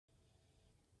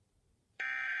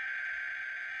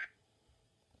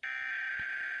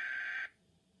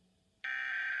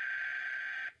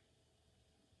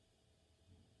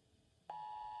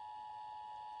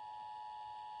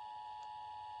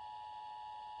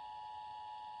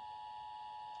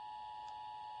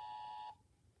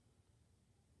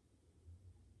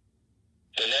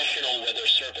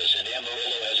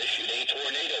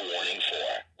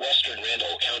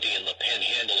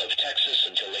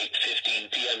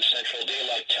Central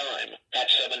Daylight Time, at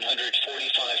 7:45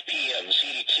 p.m.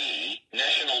 CDT,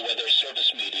 National Weather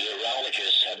Service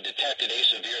meteorologists have detected a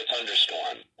severe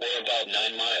thunderstorm, or about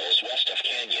 9 miles west of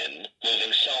Canyon,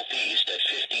 moving southeast at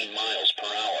 15 miles per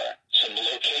hour. Some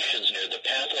locations near the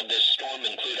path of this storm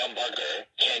include Umbarger,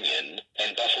 Canyon,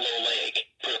 and Buffalo Lake.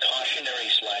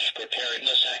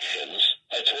 Precautionary/preparedness actions.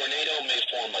 A tornado may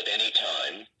form at any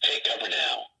time. Take cover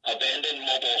now. Abandon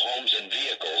mobile homes and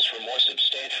vehicles for more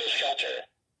substantial shelter.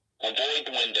 Avoid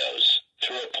windows.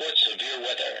 To report severe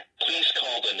weather, please